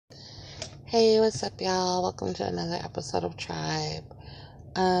Hey, what's up, y'all? Welcome to another episode of Tribe.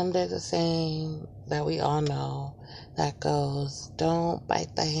 There's a saying that we all know that goes, "Don't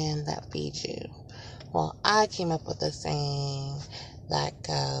bite the hand that feeds you." Well, I came up with a saying that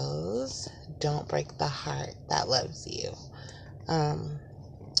goes, "Don't break the heart that loves you." Um,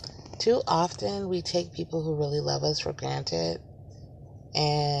 Too often we take people who really love us for granted,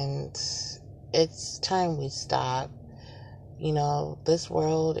 and it's time we stop. This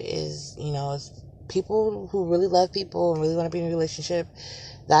world is, it's people who really love people and really want to be in a relationship.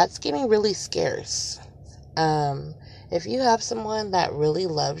 That's getting really scarce. If you have someone that really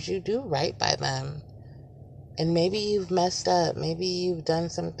loves you, do right by them. And maybe you've messed up. Maybe you've done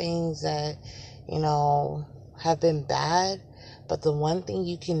some things that, you know, have been bad. But the one thing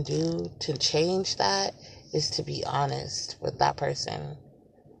you can do to change that is to be honest with that person.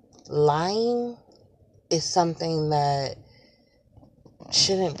 Lying is something that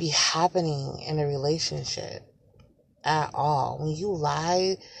shouldn't be happening in a relationship at all. When you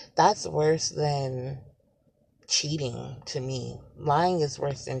lie, that's worse than cheating to me. Lying is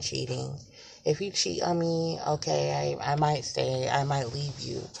worse than cheating. If you cheat on me, okay, I might stay, I might leave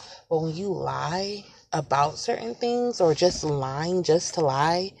you. But when you lie about certain things or just lying just to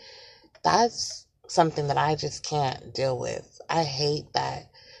lie, that's something that I just can't deal with. I hate that.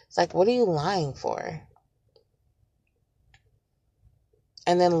 It's like, what are you lying for?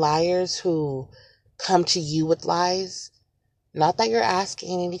 And then liars who come to you with lies, not that you're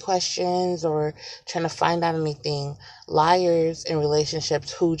asking any questions or trying to find out anything. Liars in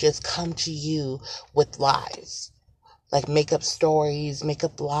relationships who just come to you with lies. Like make up stories, make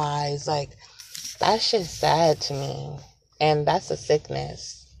up lies. Like, that shit's sad to me. And that's a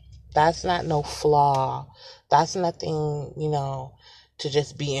sickness. That's not no flaw. That's nothing, to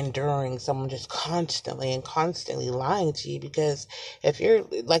just be enduring someone just constantly and constantly lying to you. Because if you're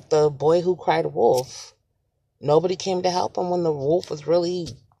like the boy who cried wolf, nobody came to help him when the wolf was really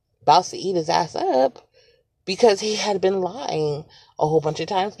about to eat his ass up because he had been lying a whole bunch of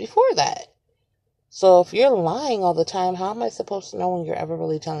times before that. So if you're lying all the time, how am I supposed to know when you're ever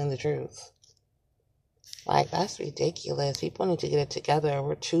really telling the truth? Like, that's ridiculous. People need to get it together.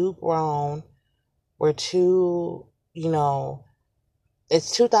 We're too grown. We're too,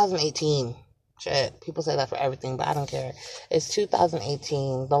 it's 2018. Shit, people say that for everything, but I don't care. It's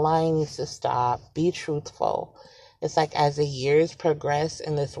 2018. The lying needs to stop. Be truthful. It's like as the years progress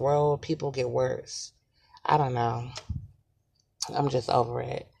in this world, people get worse. I don't know. I'm just over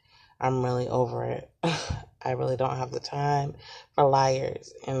it. I'm really over it. I really don't have the time for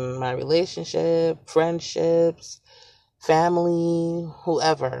liars in my relationship, friendships, family,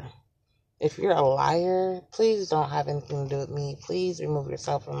 whoever. If you're a liar, please don't have anything to do with me. Please remove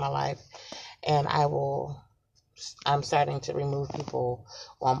yourself from my life. And I'm starting to remove people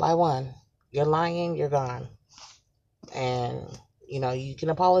one by one. You're lying, you're gone. And, you can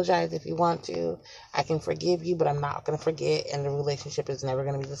apologize if you want to. I can forgive you, but I'm not going to forget. And the relationship is never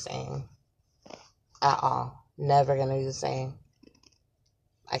going to be the same. At all. Never going to be the same.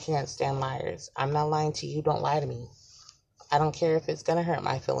 I can't stand liars. I'm not lying to you. Don't lie to me. I don't care if it's going to hurt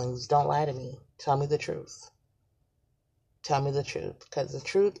my feelings. Don't lie to me. Tell me the truth. Tell me the truth. Because the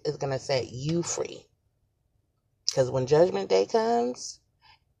truth is going to set you free. Because when judgment day comes,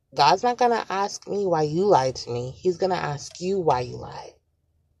 God's not going to ask me why you lied to me. He's going to ask you why you lied.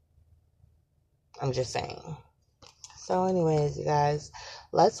 I'm just saying. So anyways, you guys,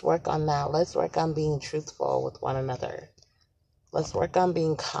 let's work on that. Let's work on being truthful with one another. Let's work on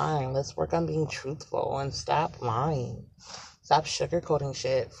being kind. Let's work on being truthful and stop lying. Stop sugarcoating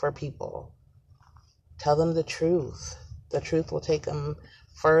shit for people. Tell them the truth. The truth will take them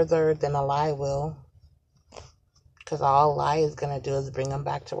further than a lie will. Because all a lie is going to do is bring them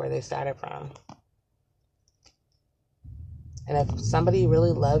back to where they started from. And if somebody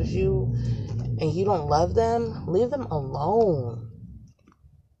really loves you and you don't love them, leave them alone.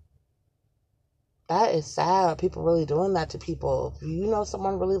 That is sad. People really doing that to people. If you know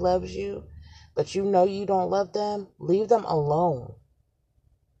someone really loves you, but you know you don't love them, leave them alone.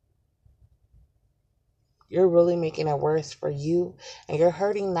 You're really making it worse for you, and you're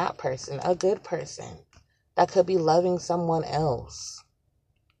hurting that person, a good person, that could be loving someone else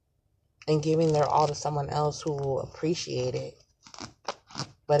and giving their all to someone else who will appreciate it.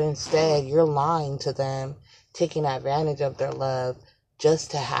 But instead, you're lying to them, taking advantage of their love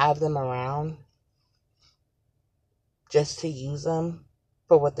just to have them around, just to use them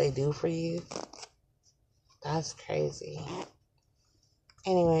for what they do for you. That's crazy.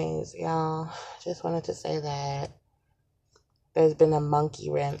 Anyways, y'all, just wanted to say that there's been a monkey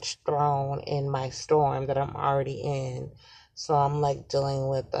wrench thrown in my storm that I'm already in. So I'm like dealing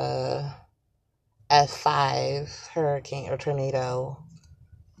with F5 hurricane or tornado.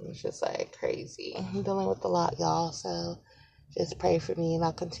 It's just like crazy. I'm dealing with a lot, y'all. So just pray for me, and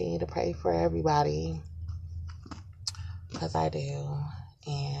I'll continue to pray for everybody because I do.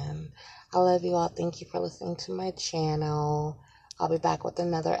 And I love you all. Thank you for listening to my channel. I'll be back with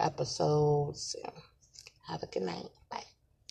another episode soon. Have a good night. Bye.